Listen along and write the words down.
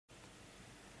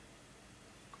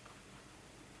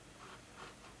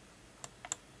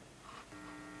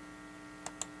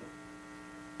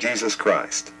Jesus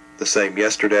Christ, the same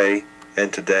yesterday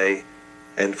and today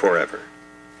and forever.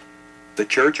 The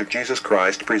Church of Jesus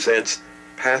Christ presents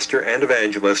Pastor and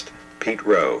Evangelist Pete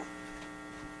Rowe.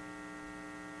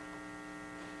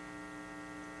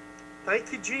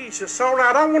 Thank you, Jesus. All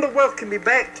right, I want to welcome you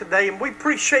back today, and we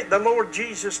appreciate the Lord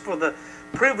Jesus for the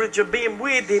privilege of being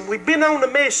with Him. We've been on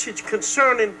a message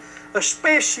concerning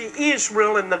especially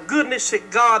Israel and the goodness that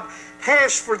God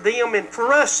has for them and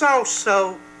for us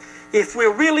also, if we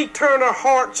really turn our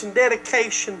hearts in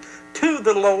dedication to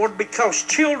the Lord, because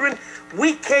children,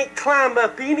 we can't climb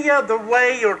up any other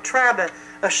way or try to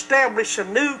establish a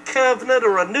new covenant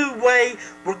or a new way.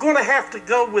 We're going to have to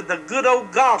go with the good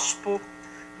old gospel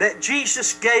that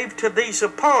Jesus gave to these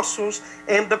apostles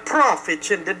and the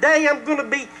prophets. And today I'm going to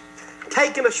be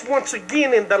taking us once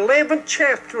again in the 11th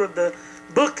chapter of the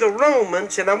book of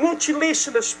Romans, and I want you to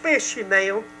listen especially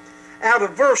now out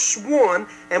of verse 1,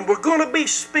 and we're going to be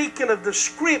speaking of the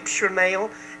scripture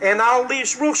now, and all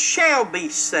Israel shall be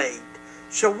saved.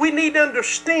 So we need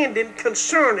understanding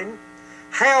concerning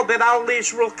how that all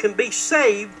Israel can be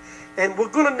saved, and we're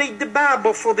going to need the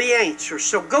Bible for the answer.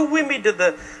 So go with me to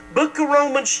the book of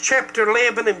Romans chapter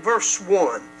 11 and verse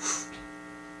 1.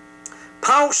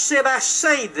 Paul said, I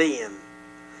say then,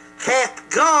 hath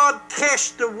God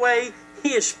cast away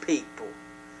His people?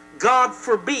 God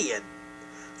forbid.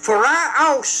 For I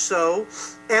also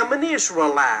am an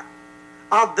Israelite,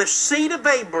 of the seed of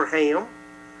Abraham,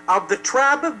 of the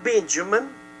tribe of Benjamin.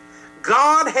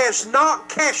 God has not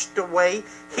cast away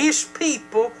His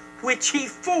people which He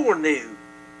foreknew.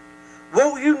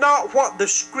 Wot you not what the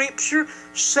Scripture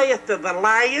saith of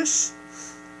Elias,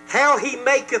 how he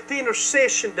maketh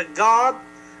intercession to God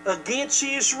against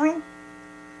Israel,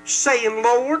 saying,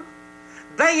 Lord,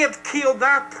 they have killed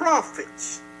thy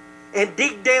prophets, and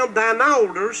digged down thine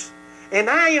altars, and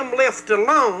I am left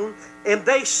alone, and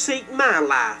they seek my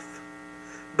life.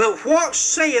 But what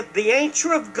saith the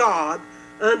answer of God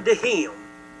unto him?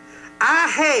 I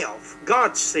have,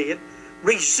 God said,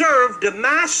 reserved to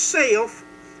myself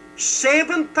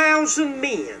 7,000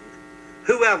 men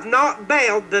who have not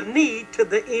bowed the knee to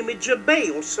the image of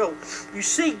Baal. So you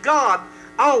see, God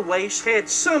always had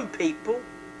some people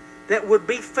that would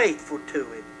be faithful to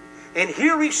Him. And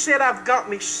here He said, I've got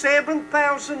me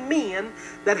 7,000 men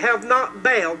that have not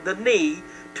bowed the knee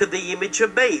to the image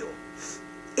of Baal.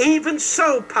 Even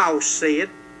so, Paul said,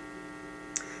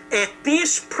 at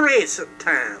this present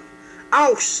time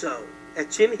also,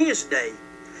 that's in his day,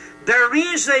 there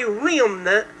is a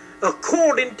remnant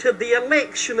according to the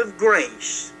election of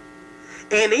grace.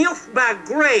 And if by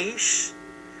grace,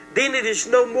 then it is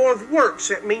no more of works.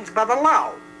 That means by the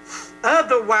law.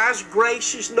 Otherwise,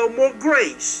 grace is no more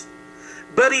grace.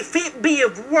 But if it be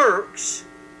of works,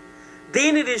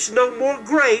 then it is no more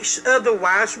grace.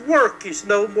 Otherwise, work is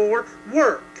no more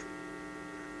work.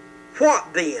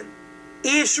 What then?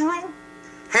 Israel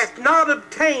hath not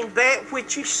obtained that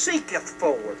which he seeketh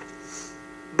for,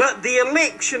 but the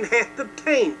election hath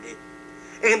obtained it,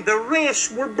 and the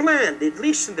rest were blinded.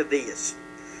 Listen to this.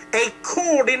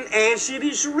 According as it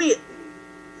is written,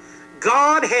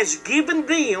 God has given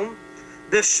them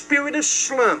the spirit of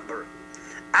slumber,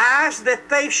 eyes that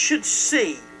they should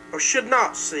see, or should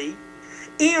not see,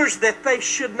 ears that they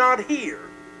should not hear,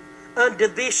 unto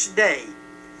this day.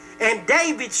 And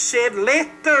David said,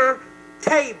 let their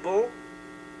table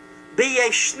be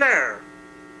a snare,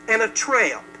 and a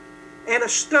trap, and a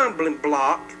stumbling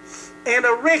block, and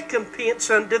a recompense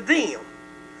unto them.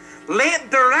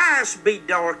 Let their eyes be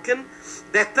darkened,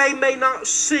 that they may not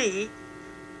see,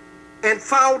 and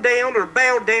fall down or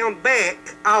bow down back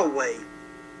always,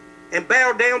 and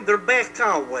bow down their back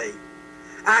always.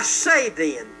 I say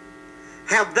then,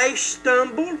 have they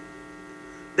stumbled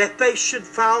that they should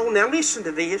fall? Now listen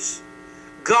to this.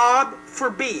 God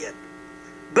forbid.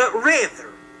 But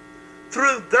rather,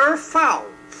 through their fall,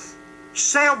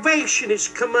 salvation is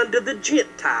come unto the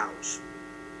Gentiles,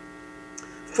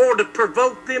 for to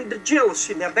provoke them to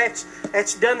jealousy. Now that's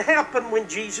done happen when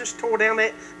Jesus tore down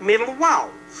that middle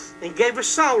wall and gave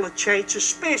us all a chance,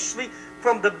 especially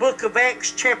from the book of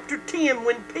Acts chapter 10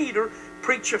 when Peter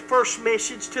preached the first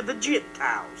message to the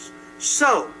Gentiles.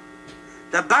 So,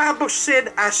 the Bible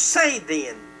said, I say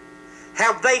then,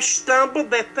 have they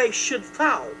stumbled that they should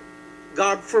fall?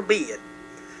 God forbid.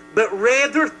 But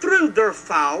rather through their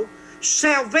fall,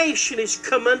 salvation is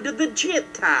come unto the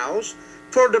Gentiles,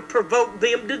 for to provoke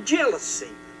them to jealousy.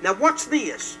 Now watch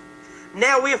this.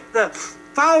 Now if the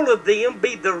fall of them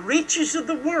be the riches of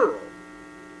the world,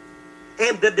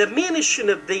 and the diminishing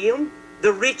of them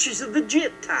the riches of the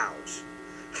Gentiles,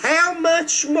 how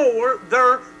much more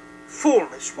their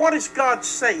fullness? What is God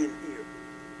saying here?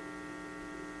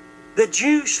 The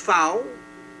Jews fall.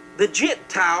 The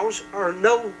Gentiles are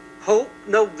no hope,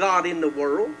 no God in the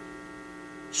world.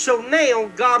 So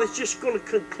now God is just going to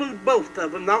conclude both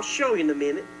of them. And I'll show you in a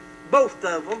minute. Both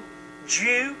of them,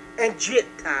 Jew and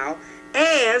Gentile,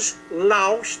 as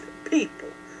lost people.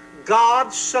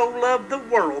 God so loved the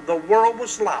world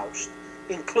was lost,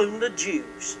 including the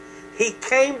Jews. He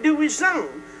came to his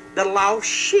own, the lost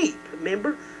sheep,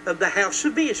 remember, of the house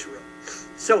of Israel.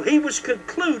 So he was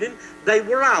concluding they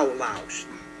were all lost.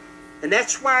 And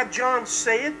that's why John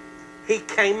said, he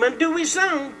came unto his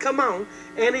own, come on,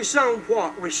 and his own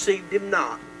what? Received him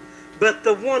not. But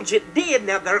the ones that did,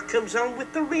 now there comes on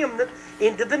with the remnant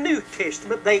into the New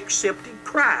Testament, they accepted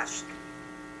Christ.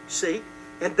 See?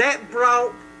 And that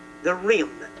brought the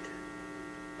remnant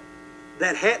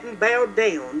that hadn't bowed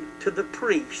down to the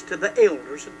priests, to the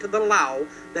elders, and to the law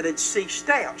that had ceased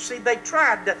out. See, they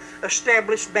tried to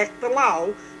establish back the law,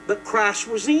 but Christ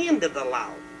was the end of the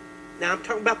law. Now I'm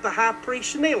talking about the high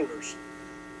priests and elders.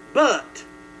 But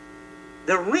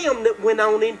the remnant went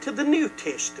on into the New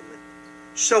Testament.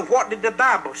 So what did the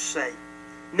Bible say?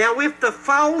 Now if the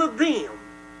fall of them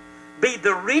be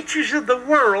the riches of the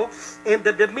world, and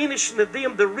the diminishing of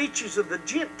them the riches of the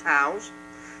Gentiles,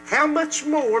 how much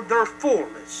more their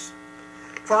fullness?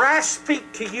 For I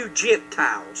speak to you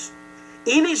Gentiles,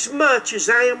 inasmuch as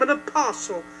I am an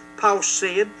apostle, Paul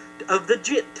said, of the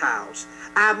Gentiles,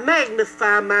 I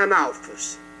magnify mine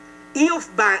office,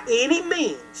 if by any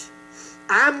means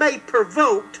I may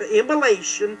provoke to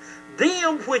immolation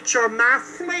them which are my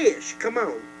flesh, come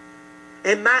on,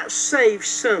 and might save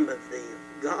some of them.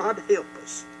 God help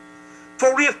us.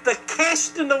 For if the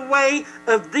casting away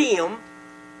of them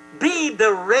be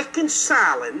the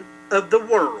reconciling of the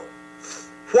world,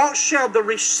 what shall the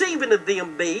receiving of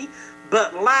them be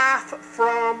but life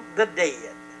from the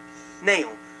dead?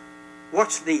 Now,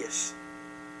 what's this?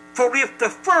 For if the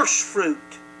first fruit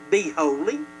be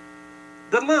holy,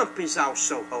 the lump is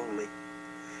also holy.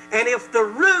 And if the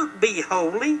root be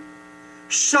holy,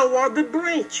 so are the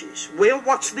branches. Well,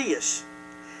 what's this?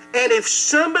 And if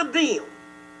some of them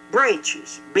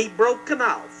branches be broken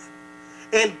off,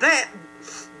 and that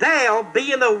thou,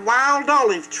 being a wild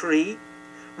olive tree,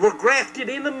 were grafted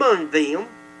in among them,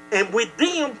 and with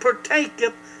them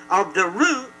partaketh of the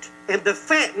root and the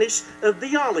fatness of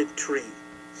the olive tree.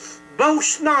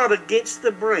 Boast not against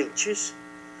the branches,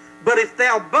 but if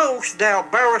thou boast, thou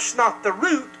bearest not the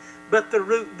root, but the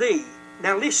root thee.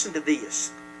 Now listen to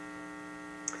this.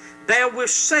 Thou wilt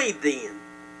say then,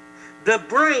 the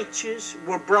branches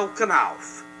were broken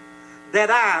off, that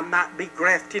I might be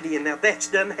grafted in. Now that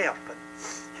doesn't happen.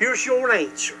 Here's your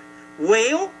answer.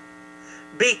 Well,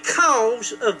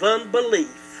 because of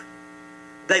unbelief,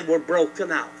 they were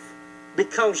broken off,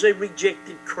 because they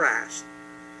rejected Christ.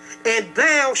 And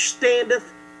thou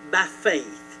standeth by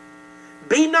faith.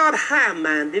 Be not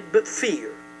high-minded, but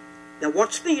fear. Now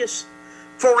what's this?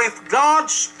 For if God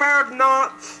spared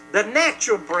not the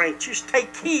natural branches,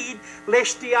 take heed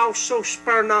lest he also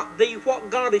spare not thee. What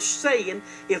God is saying,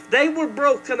 if they were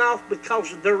broken off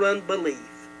because of their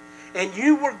unbelief, and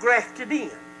you were grafted in,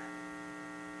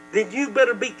 then you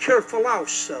better be careful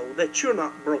also that you're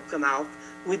not broken off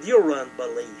with your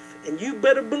unbelief. And you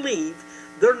better believe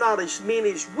there are not as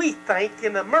many as we think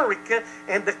in America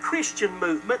and the Christian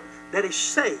movement that is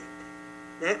saved.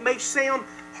 That may sound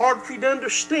hard for you to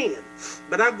understand,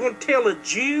 but I'm going to tell the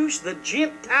Jews, the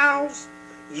Gentiles,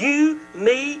 you,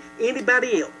 me,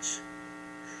 anybody else,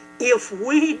 if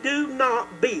we do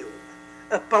not build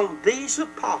upon these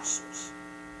apostles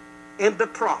and the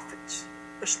prophets,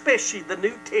 especially the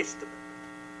New Testament,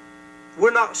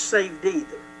 we're not saved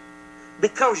either.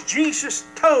 Because Jesus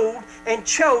told and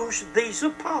chose these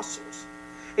apostles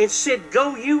and said,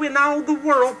 go you in all the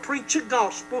world, preach a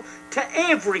gospel to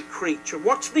every creature.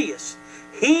 What's this?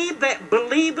 He that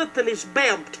believeth and is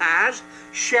baptized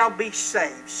shall be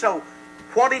saved. So,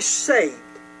 what is saved?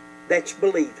 That's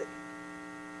believing.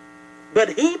 But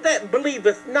he that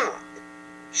believeth not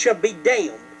shall be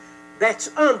damned.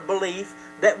 That's unbelief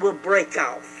that will break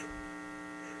off.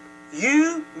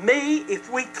 You, me,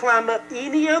 if we climb up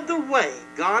any other way,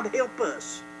 God help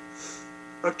us,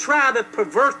 or try to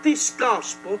pervert this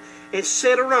gospel and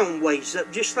set our own ways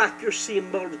up, just like you're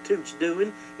seeing multitudes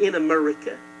doing in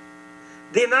America,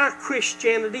 then our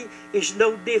Christianity is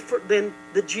no different than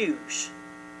the Jews.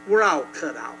 We're all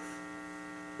cut off.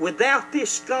 Without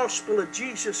this gospel of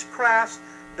Jesus Christ,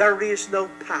 there is no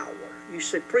power. You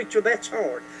say, preacher, that's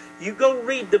hard. You go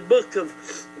read the book of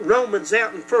Romans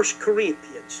out in 1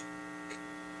 Corinthians.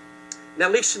 Now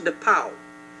listen to Paul.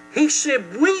 He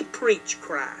said, we preach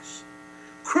Christ,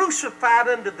 crucified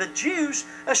unto the Jews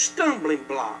a stumbling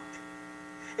block,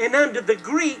 and unto the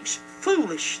Greeks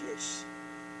foolishness.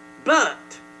 But,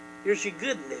 here's your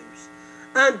good news,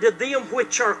 unto them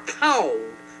which are called,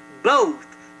 both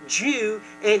Jew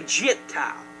and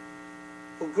Gentile,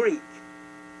 or Greek,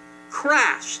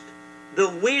 Christ, the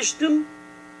wisdom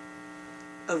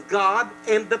of God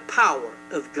and the power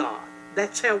of God.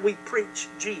 That's how we preach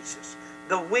Jesus.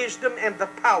 The wisdom and the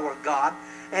power of God.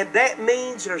 And that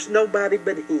means there's nobody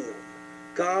but Him.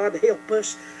 God help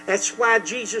us. That's why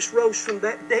Jesus rose from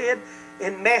that dead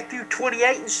in Matthew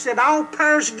 28 and said, all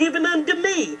power is given unto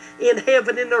me in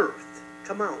heaven and earth.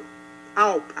 Come on.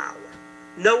 All power.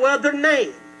 No other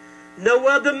name, no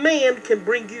other man can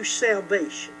bring you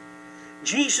salvation.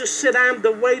 Jesus said, I am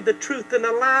the way, the truth, and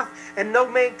the life, and no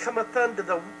man cometh unto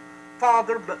the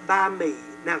Father but by me.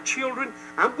 Now, children,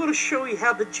 I'm going to show you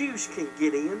how the Jews can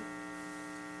get in,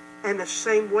 and the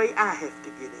same way I have to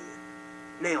get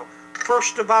in. Now,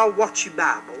 first of all, watch your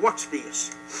Bible. Watch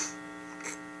this.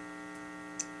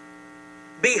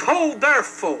 Behold,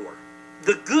 therefore,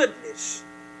 the goodness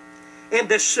and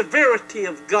the severity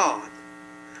of God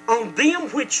on them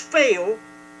which fail,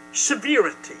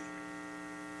 severity.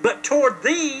 But toward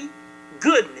thee,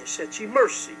 goodness, that's your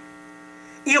mercy.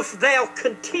 If thou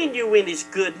continue in His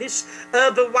goodness,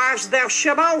 otherwise thou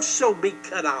shalt also be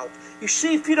cut off. You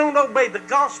see, if you don't obey the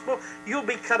gospel, you'll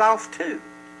be cut off too.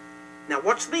 Now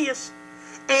watch this.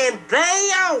 And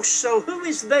they also, who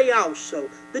is they also?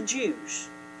 The Jews.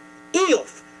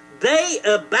 If they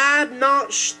abide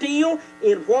not still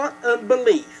in what?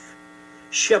 Unbelief,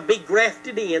 shall be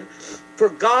grafted in, for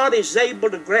God is able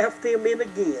to graft them in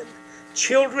again.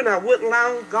 Children, I wouldn't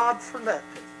lie on God for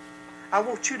nothing. I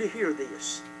want you to hear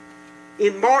this.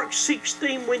 In Mark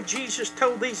 16, when Jesus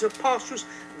told these apostles,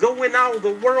 go in all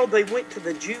the world, they went to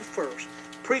the Jew first.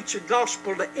 Preach the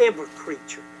gospel to every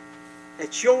creature.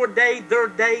 It's your day, their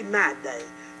day, my day.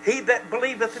 He that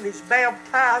believeth and is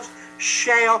baptized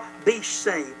shall be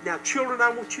saved. Now, children,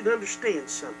 I want you to understand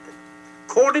something.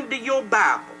 According to your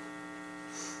Bible,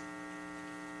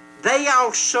 they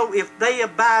also, if they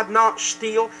abide not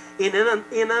still in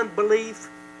unbelief,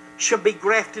 shall be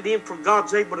grafted in, for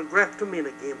God's able to graft them in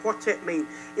again. What's that mean?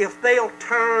 If they'll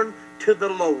turn to the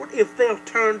Lord, if they'll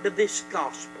turn to this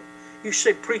gospel. You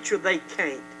say, preacher, they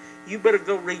can't. You better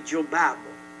go read your Bible.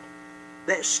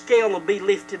 That scale will be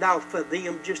lifted off of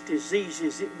them just as easy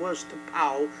as it was to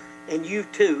Paul, and you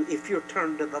too, if you're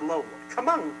turned to the Lord. Come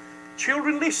on,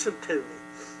 children, listen to me.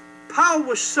 Paul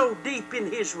was so deep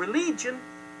in his religion,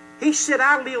 he said,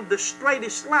 I lived the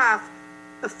straightest life,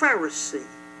 a Pharisee.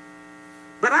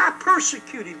 But I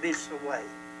persecuted this away.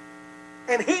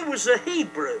 And he was a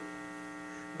Hebrew.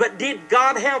 But did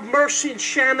God have mercy and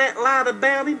shine that light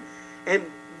about him? And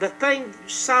the thing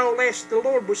Saul asked the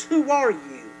Lord was, who are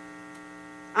you?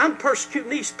 I'm persecuting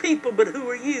these people, but who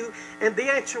are you? And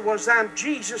the answer was, I'm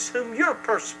Jesus whom you're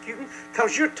persecuting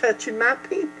because you're touching my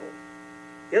people.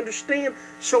 You understand?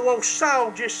 So old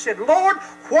Saul just said, Lord,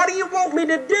 what do you want me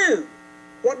to do?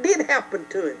 What did happen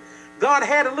to him? God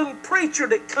had a little preacher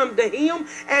that come to him,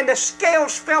 and the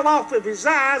scales fell off of his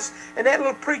eyes, and that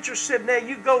little preacher said, now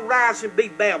you go rise and be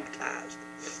baptized.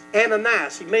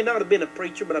 Ananias, he may not have been a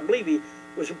preacher, but I believe he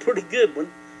was a pretty good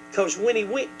one, because when he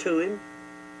went to him,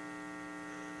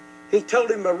 he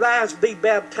told him, arise, be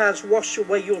baptized, wash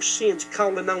away your sins,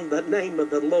 calling on the name of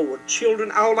the Lord.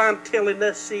 Children, all I'm telling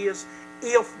us is,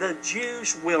 if the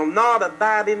Jews will not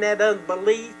abide in that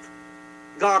unbelief,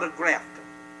 God will graft them.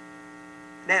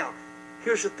 Now,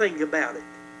 here's the thing about it.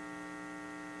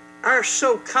 Our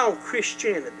so-called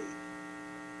Christianity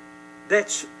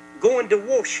that's going to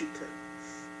Washington,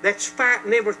 that's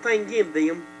fighting everything in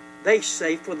them, they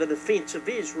say, for the defense of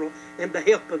Israel and the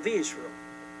help of Israel.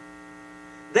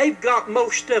 They've got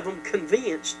most of them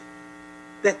convinced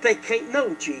that they can't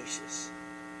know Jesus.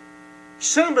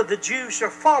 Some of the Jews are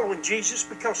following Jesus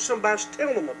because somebody's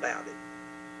telling them about it.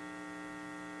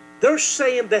 They're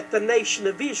saying that the nation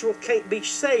of Israel can't be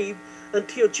saved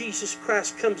until Jesus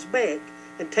Christ comes back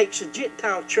and takes a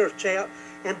Gentile church out,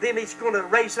 and then He's going to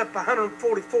raise up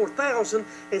 144,000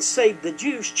 and save the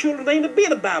Jews. Children, there ain't a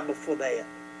bit of Bible for that.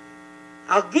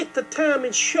 I'll get the time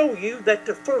and show you that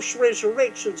the first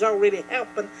resurrection's already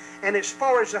happened, and as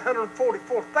far as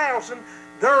 144,000,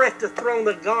 they're at the throne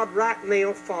of God right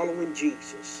now following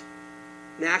Jesus.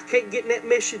 Now, I can't get in that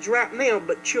message right now,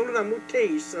 but children, I'm going to tell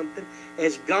you something.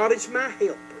 As God is my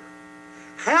helper,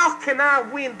 how can I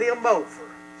win them over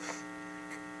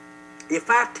if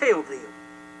I tell them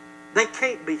they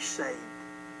can't be saved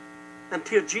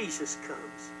until Jesus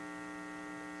comes?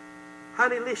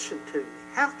 Honey, listen to me.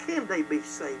 How can they be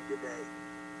saved today?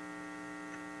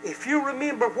 If you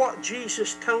remember what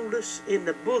Jesus told us in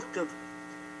the book of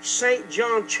St.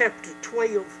 John chapter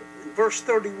 12, verse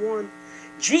 31,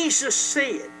 Jesus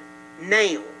said,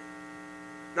 now,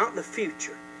 not in the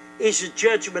future, is the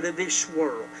judgment of this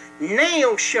world.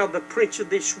 Now shall the prince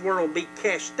of this world be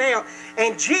cast out.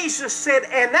 And Jesus said,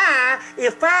 and I,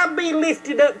 if I be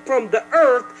lifted up from the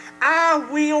earth, I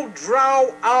will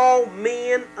draw all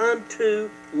men unto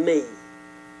me.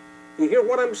 You hear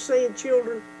what I'm saying,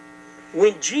 children?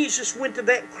 When Jesus went to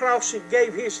that cross and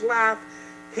gave his life,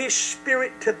 his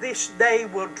Spirit to this day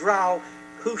will draw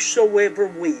whosoever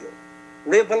will.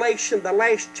 Revelation, the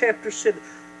last chapter, said,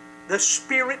 the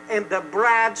Spirit and the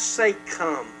bride say,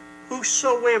 come.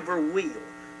 Whosoever will.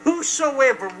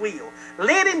 Whosoever will.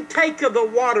 Let him take of the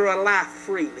water of life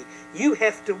freely. You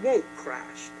have to want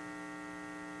Christ.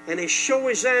 And as sure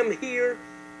as I'm here,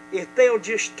 if they'll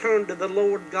just turn to the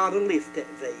Lord, God will lift that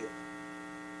veil.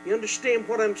 You understand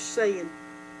what I'm saying?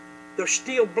 They're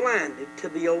still blinded to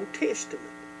the Old Testament.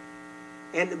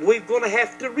 And we're going to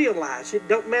have to realize it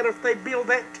don't matter if they build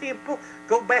that temple,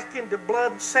 go back into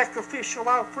blood and sacrificial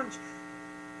offerings,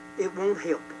 it won't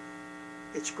help them.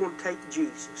 It's going to take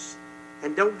Jesus.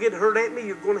 And don't get hurt at me,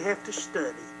 you're going to have to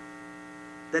study.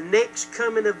 The next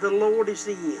coming of the Lord is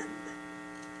the end.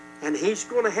 And he's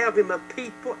going to have him a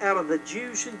people out of the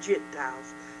Jews and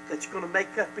Gentiles that's going to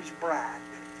make up his bride.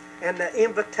 And the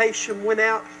invitation went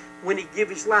out when he gave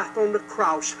his life on the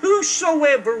cross.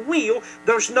 Whosoever will,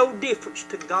 there's no difference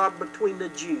to God between the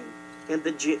Jew and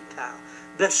the Gentile.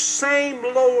 The same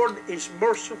Lord is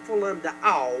merciful unto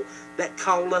all that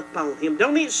call upon him.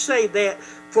 Don't it say that?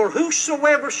 For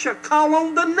whosoever shall call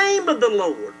on the name of the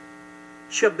Lord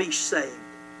shall be saved.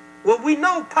 Well, we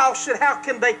know Paul said, how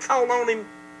can they call on him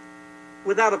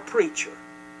without a preacher?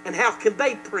 And how can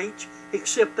they preach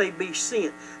except they be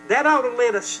sent? That ought to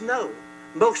let us know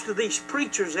most of these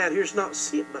preachers out here is not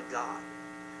sent by God,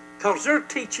 because they're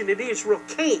teaching that Israel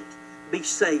can't be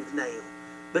saved now.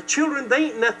 But children, they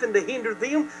ain't nothing to hinder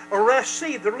them or us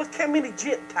either. Look how many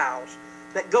Gentiles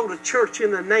that go to church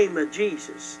in the name of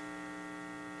Jesus,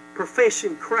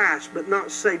 professing Christ but not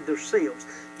saved themselves.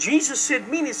 Jesus said,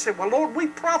 many said, well, Lord, we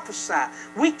prophesy,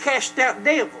 we cast out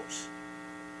devils.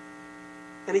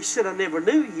 And he said, I never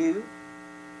knew you.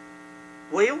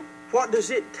 Well, what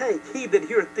does it take? He that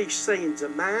heareth these sayings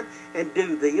of mine and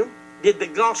do them. Did the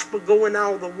gospel go in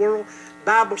all the world?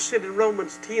 Bible said in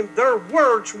Romans 10, their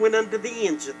words went unto the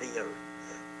ends of the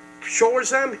earth. Sure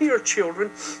as I'm here,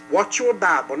 children, watch your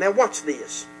Bible. Now watch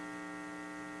this.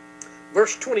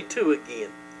 Verse 22 again.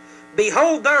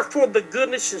 Behold therefore the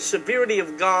goodness and severity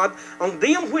of God on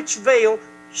them which fail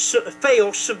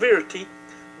severity,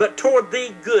 but toward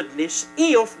thee goodness,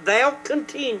 if thou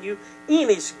continue in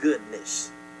his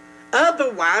goodness.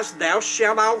 Otherwise thou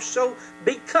shalt also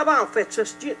be cut off. That's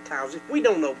us Gentiles, if we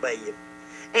don't obey him.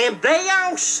 And they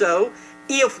also,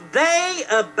 if they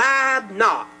abide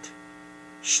not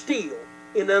still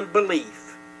in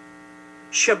unbelief,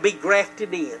 shall be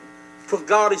grafted in. For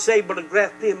God is able to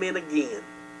graft them in again.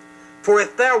 For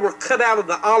if thou were cut out of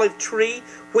the olive tree,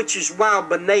 which is wild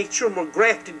by nature, and were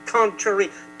grafted contrary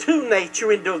to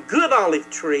nature into a good olive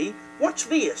tree, watch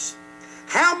this.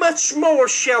 How much more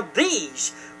shall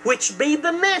these, which be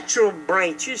the natural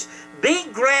branches, be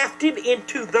grafted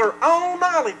into their own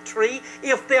olive tree,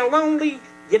 if they'll only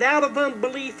get out of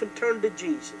unbelief and turn to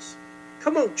Jesus?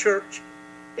 Come on, church.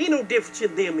 Ain't no difference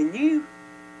in them and you.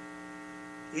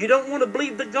 You don't want to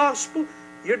believe the gospel?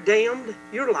 You're damned.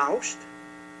 You're lost.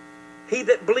 He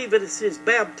that believeth is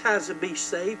baptized and be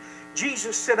saved.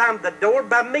 Jesus said, I'm the door.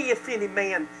 By me, if any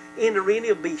man enter in,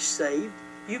 he'll be saved.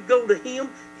 You go to him,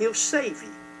 he'll save you,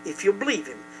 if you believe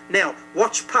him. Now,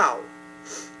 watch Paul.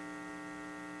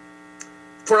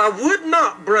 For I would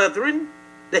not, brethren,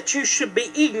 that you should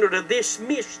be ignorant of this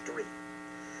mystery,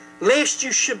 lest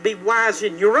you should be wise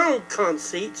in your own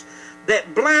conceits,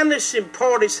 that blindness in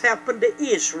part has happened to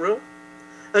Israel,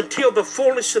 until the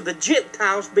fullness of the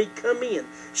Gentiles be come in.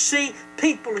 See,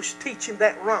 people is teaching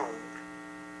that wrong.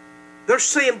 They're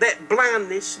saying that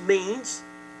blindness means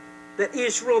that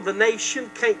Israel, the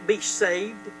nation, can't be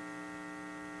saved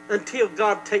until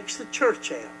God takes the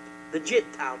church out, the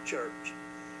Gentile church.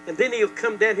 And then he'll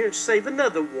come down here and save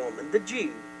another woman, the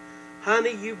Jew.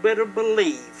 Honey, you better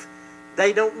believe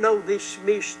they don't know this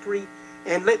mystery.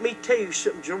 And let me tell you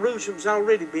something, Jerusalem's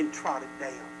already been trodden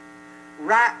down.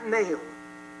 Right now,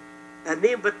 an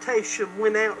invitation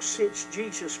went out since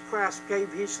Jesus Christ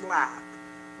gave his life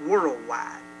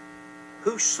worldwide.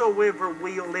 Whosoever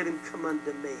will, let him come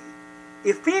unto me.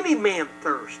 If any man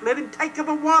thirst, let him take of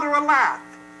the water of life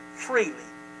freely.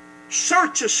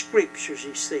 Search the scriptures,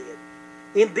 he said.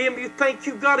 In them you think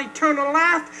you got eternal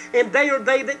life, and they are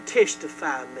they that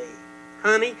testify me.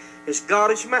 Honey, as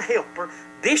God is my helper,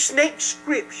 This next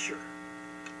scripture,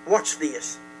 watch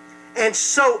this. And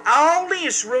so all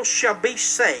Israel shall be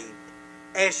saved,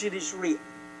 as it is written.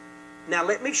 Now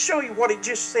let me show you what it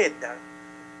just said there.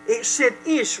 It said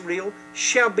Israel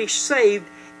shall be saved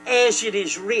as it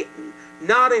is written,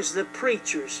 not as the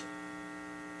preachers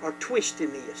are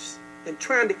twisting this and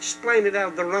trying to explain it out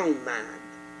of their own mind.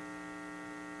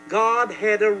 God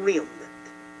had a remnant,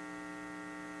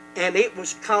 and it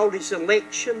was called his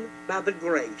election by the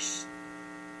grace.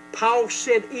 Paul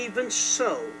said, even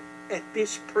so, at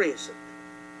this present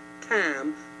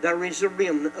time, there is a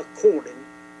remnant according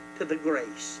to the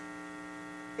grace.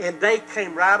 And they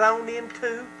came right on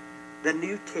into the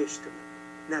New Testament.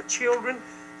 Now, children,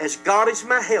 as God is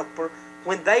my helper,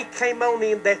 when they came on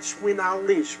in, that's when all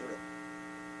Israel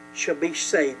shall be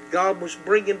saved. God was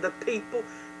bringing the people,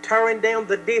 tearing down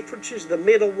the differences, the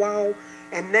middle wall,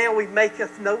 and now he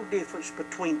maketh no difference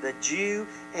between the Jew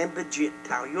and the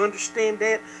Gentile. You understand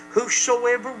that?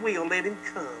 Whosoever will, let him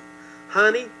come.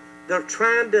 Honey, they're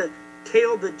trying to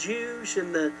tell the Jews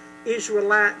and the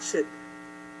Israelites that,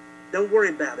 don't worry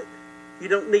about it. You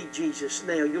don't need Jesus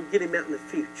now. You'll get him out in the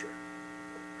future.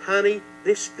 Honey,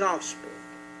 this gospel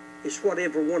is what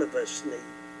every one of us need.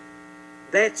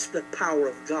 That's the power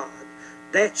of God.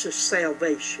 That's a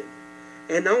salvation.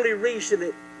 And the only reason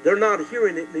that they're not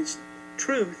hearing it and it's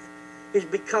truth is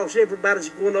because everybody's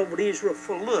going over to Israel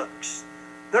for looks.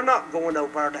 They're not going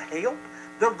over there to help.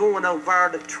 They're going over there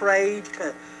to trade,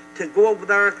 to go over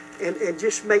there and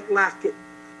just make like it.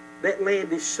 That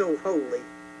land is so holy.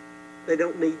 They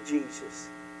don't need Jesus.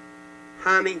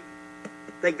 Honey,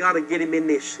 they got to get him in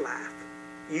this life.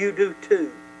 You do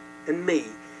too, and me.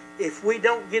 If we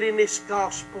don't get in this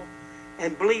gospel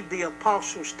and believe the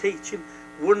apostles' teaching,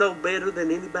 we're no better than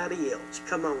anybody else.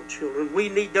 Come on, children. We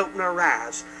need to open our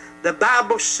eyes. The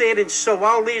Bible said, and so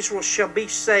all Israel shall be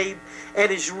saved,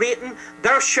 and is written,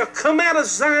 there shall come out of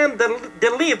Zion the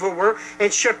deliverer,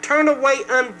 and shall turn away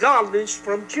ungodliness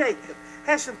from Jacob.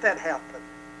 Hasn't that happened?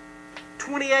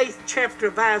 28th chapter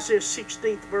of Isaiah,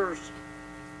 16th verse.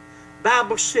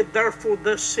 Bible said, therefore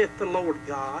thus saith the Lord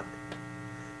God,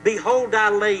 behold, I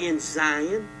lay in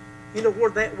Zion. You know where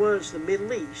that was? The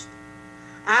Middle East.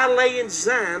 I lay in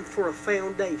Zion for a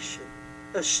foundation,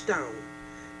 a stone.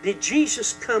 Did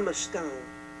Jesus come a stone?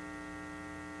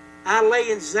 I lay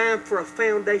in Zion for a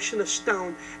foundation, a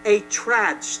stone, a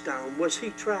tried stone. Was he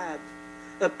tried?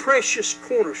 A precious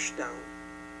cornerstone.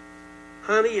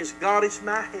 Honey, as God is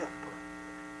my helper,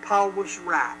 Paul was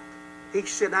right. He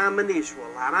said, I'm an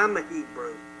Israelite. I'm a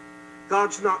Hebrew.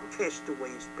 God's not cast away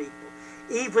his people.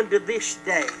 Even to this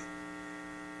day,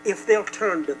 if they'll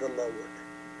turn to the Lord,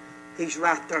 he's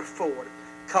right there for it.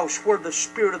 Because where the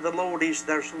Spirit of the Lord is,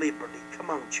 there's liberty. Come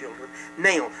on, children.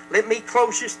 Now, let me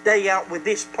close this day out with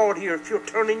this part here. If you're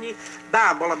turning your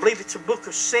Bible, I believe it's a book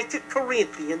of 2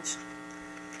 Corinthians.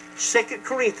 2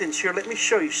 Corinthians here. Let me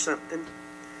show you something.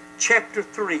 Chapter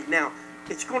 3. Now,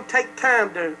 it's going to take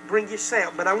time to bring this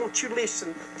out, but I want you to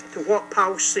listen to what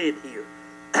Paul said here.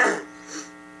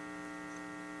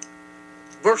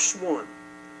 Verse 1.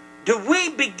 Do we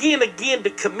begin again to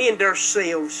commend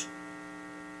ourselves,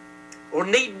 or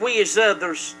need we as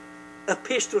others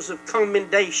epistles of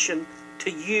commendation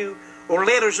to you, or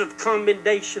letters of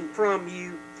commendation from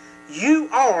you? You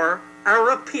are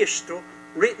our epistle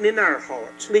written in our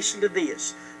hearts. Listen to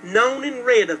this. Known and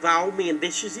read of all men.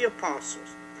 This is the apostles.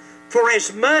 For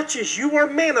as much as you are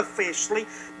manifestly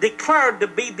declared to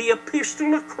be the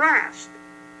epistle of Christ,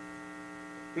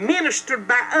 ministered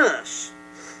by us,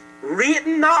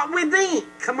 written not with ink,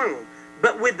 come on,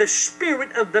 but with the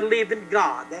Spirit of the living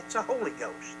God. That's the Holy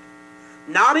Ghost.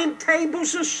 Not in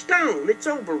tables of stone, it's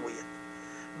over with,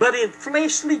 but in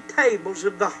fleshly tables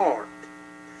of the heart.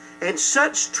 And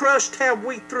such trust have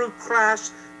we through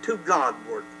Christ to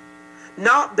Godward.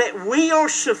 Not that we are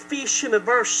sufficient of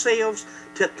ourselves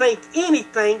to think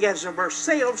anything as of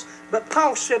ourselves, but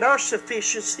Paul said our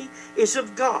sufficiency is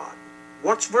of God.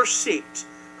 Watch verse 6.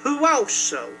 Who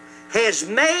also has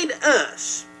made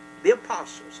us, the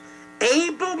apostles,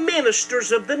 able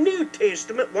ministers of the New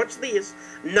Testament, watch this,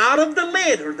 not of the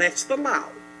letter, that's the law,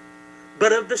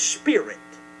 but of the Spirit.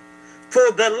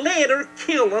 For the letter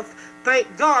killeth,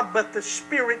 thank God, but the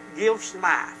Spirit gives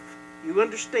life. You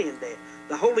understand that?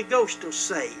 The Holy Ghost will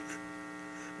save.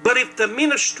 But if the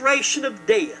ministration of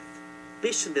death,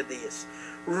 listen to this,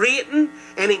 written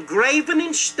and engraven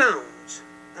in stones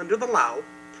under the law,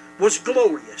 was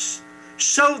glorious,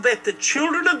 so that the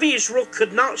children of Israel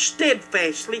could not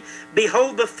steadfastly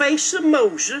behold the face of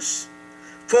Moses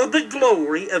for the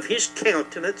glory of his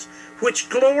countenance, which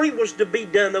glory was to be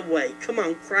done away. Come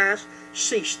on, Christ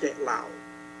ceased that law.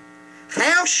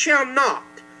 How shall not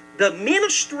the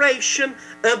ministration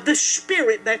of the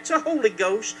Spirit, that's the Holy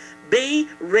Ghost, be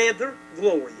rather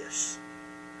glorious.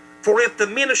 For if the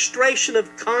ministration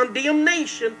of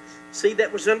condemnation, see,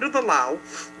 that was under the law,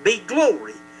 be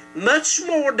glory, much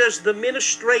more does the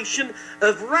ministration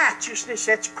of righteousness,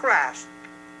 that's Christ,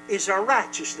 is our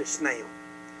righteousness now,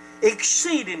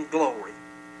 exceed in glory.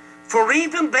 For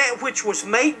even that which was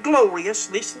made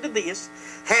glorious, listen to this,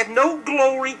 had no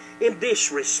glory in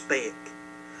this respect,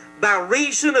 by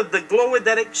reason of the glory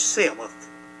that excelleth.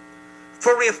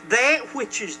 For if that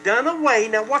which is done away,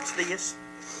 now watch this,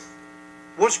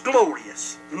 was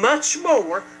glorious, much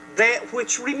more that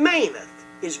which remaineth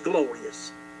is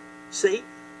glorious. See,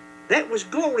 that was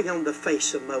glory on the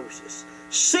face of Moses.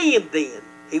 Seeing then,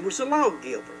 he was a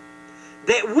lawgiver,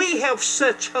 that we have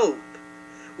such hope,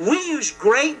 we use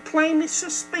great plainness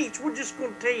of speech. We're just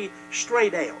going to tell you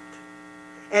straight out.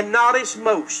 And not as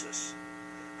Moses,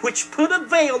 which put a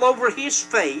veil over his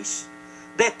face,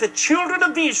 that the children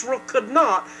of Israel could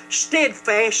not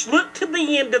steadfast look to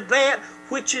the end of that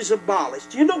which is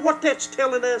abolished. You know what that's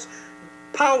telling us?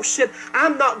 Paul said,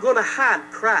 I'm not going to hide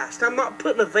Christ. I'm not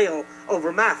putting a veil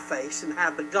over my face and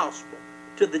hide the gospel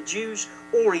to the Jews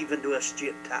or even to us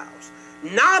Gentiles.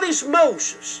 Not as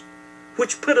Moses,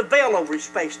 which put a veil over his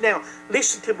face. Now,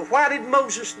 listen to me. Why did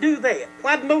Moses do that?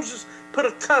 Why did Moses put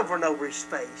a covering over his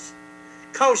face?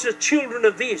 Because the children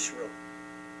of Israel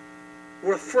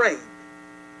were afraid.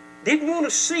 Didn't want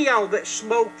to see all that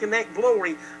smoke and that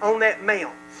glory on that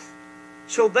mount.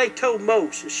 So they told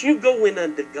Moses, you go in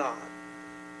unto God.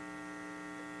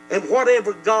 And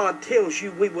whatever God tells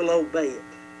you, we will obey it.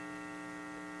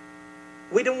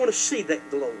 We don't want to see that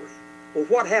glory. Well,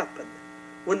 what happened?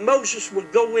 When Moses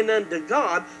would go in unto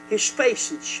God, his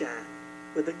face would shine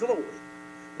with the glory.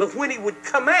 But when he would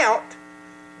come out,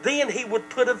 then he would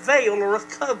put a veil or a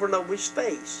covering over his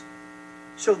face,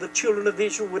 so the children of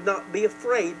Israel would not be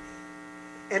afraid,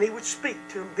 and he would speak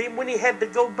to them. Then when he had to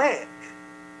go back,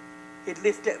 he'd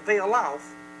lift that veil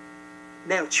off.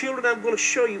 Now, children, I'm going to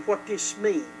show you what this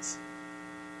means,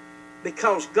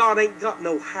 because God ain't got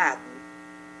no hiding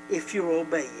if you're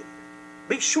obeying.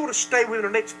 Be sure to stay with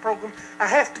our next program. I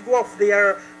have to go off the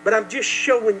air, but I'm just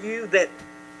showing you that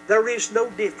there is no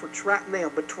difference right now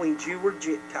between Jew or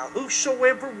Gentile.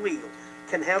 Whosoever will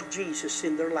can have Jesus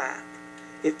in their life.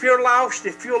 If you're lost,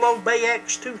 if you'll obey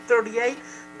Acts 2:38,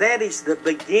 that is the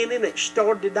beginning. It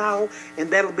started it all, and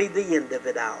that'll be the end of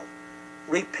it all.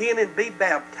 Repent and be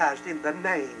baptized in the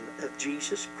name of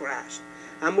Jesus Christ.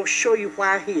 I'm going to show you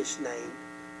why His name.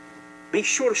 Be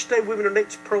sure to stay with me in our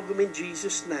next program in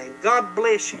Jesus' name. God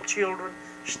bless you, children.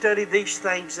 Study these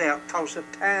things out, because the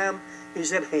time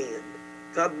is at hand.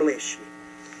 God bless you.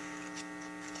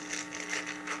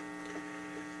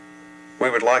 We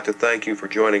would like to thank you for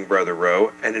joining Brother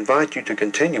Rowe and invite you to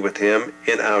continue with him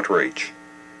in outreach.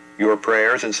 Your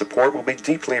prayers and support will be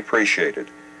deeply appreciated.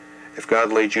 If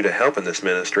God leads you to help in this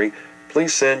ministry,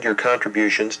 please send your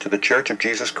contributions to the Church of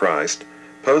Jesus Christ,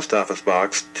 Post Office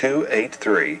Box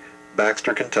 283,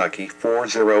 Baxter, Kentucky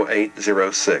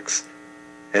 40806.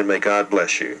 And may God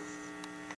bless you.